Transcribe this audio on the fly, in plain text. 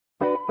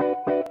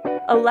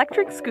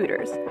Electric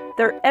scooters.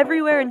 They're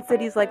everywhere in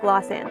cities like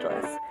Los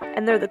Angeles,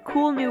 and they're the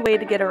cool new way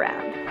to get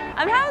around.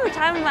 I'm having the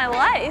time of my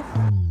life.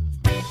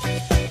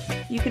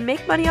 You can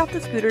make money off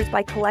the scooters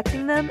by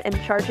collecting them and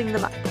charging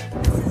them up.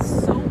 This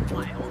is so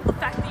wild. The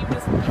fact that you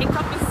just pick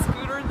up a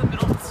scooter in the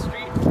middle of the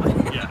street and put it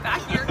in the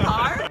back of your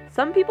car.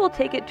 Some people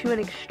take it to an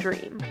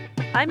extreme.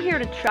 I'm here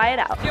to try it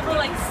out. Do you ever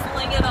like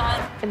sling it on?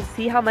 And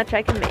see how much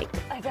I can make.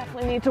 I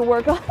definitely need to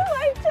work on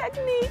my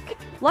technique.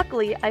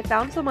 Luckily, I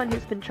found someone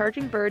who's been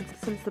charging birds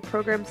since the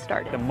program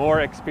started. The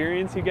more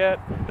experience you get,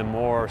 the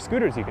more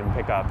scooters you can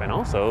pick up, and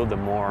also the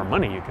more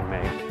money you can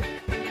make.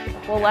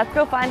 Well, let's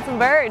go find some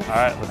birds. All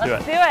right,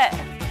 let's do it.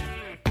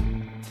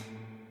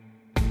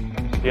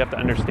 You have to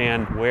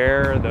understand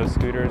where those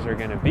scooters are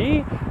going to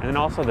be, and then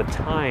also the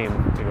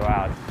time to go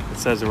out. It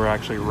says that we're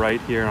actually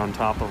right here on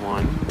top of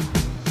one.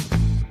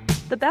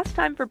 The best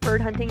time for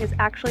bird hunting is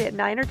actually at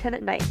 9 or 10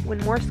 at night when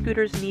more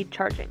scooters need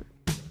charging.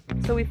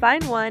 So we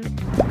find one,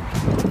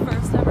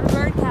 First ever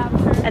bird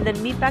capture, and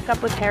then meet back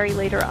up with Harry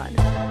later on.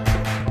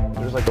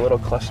 There's like a little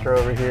cluster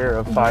over here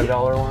of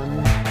 $5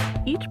 ones.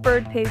 Each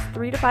bird pays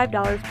 $3 to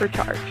 $5 per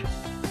charge.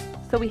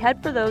 So we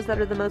head for those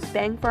that are the most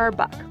bang for our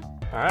buck.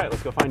 All right,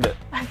 let's go find it.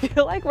 I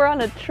feel like we're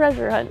on a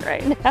treasure hunt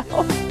right now.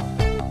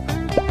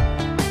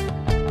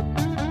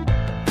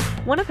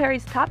 One of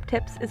Harry's top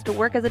tips is to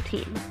work as a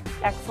team.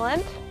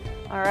 Excellent.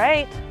 All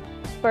right,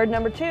 bird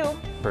number 2.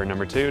 Bird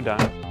number 2 done.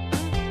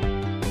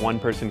 One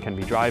person can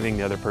be driving,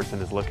 the other person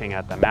is looking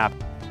at the map.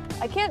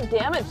 I can't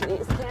damage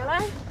these, can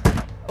I?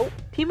 Oh.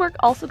 Teamwork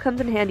also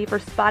comes in handy for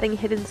spotting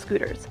hidden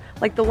scooters,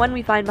 like the one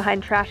we find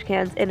behind trash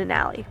cans in an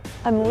alley.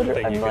 I'm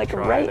like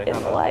right in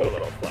the light.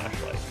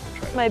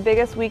 My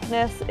biggest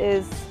weakness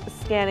is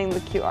scanning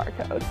the QR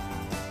code.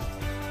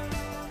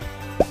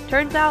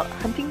 Turns out,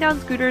 hunting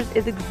down scooters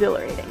is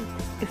exhilarating,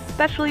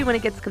 especially when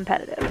it gets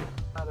competitive.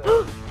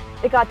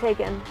 It got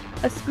taken.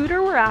 A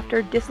scooter we're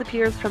after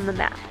disappears from the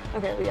map.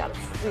 Okay, we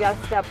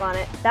gotta step on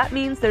it. That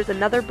means there's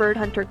another bird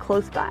hunter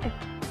close by.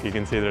 You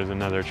can see there's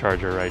another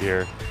charger right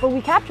here. But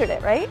we captured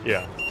it, right?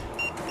 Yeah.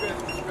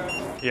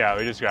 Yeah,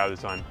 we just grabbed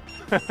this one.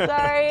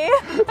 Sorry.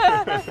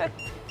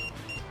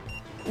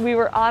 We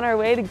were on our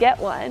way to get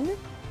one,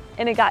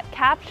 and it got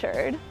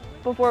captured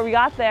before we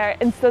got there.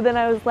 And so then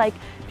I was like,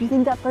 do you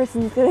think that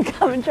person's gonna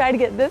come and try to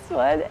get this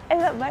one? And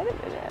that might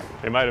have been him.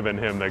 It might have been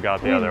him that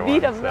got the other one. We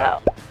beat him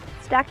though.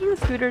 Stacking the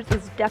scooters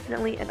is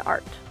definitely an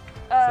art.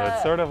 So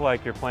it's sort of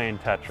like you're playing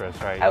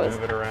Tetris, right? You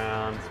move it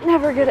around.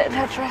 Never good at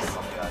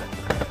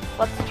Tetris.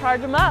 Let's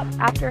charge them up.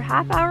 After a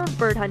half hour of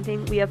bird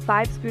hunting, we have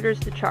 5 scooters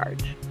to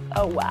charge.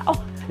 Oh,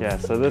 wow. Yeah,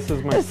 so this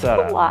is my There's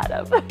setup. a lot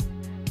of them.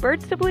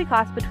 Birds typically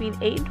cost between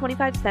 8 and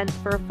 25 cents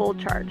for a full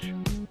charge.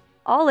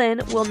 All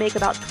in, we'll make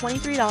about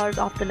 $23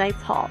 off the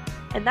night's haul,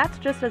 and that's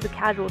just as a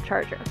casual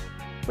charger.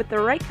 With the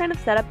right kind of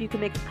setup, you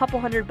can make a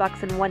couple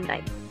 $100 in one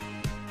night.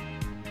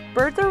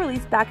 Birds are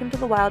released back into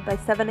the wild by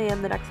 7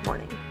 a.m. the next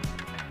morning.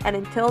 And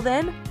until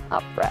then,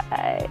 All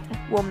right.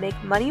 we'll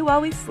make money while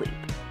we sleep.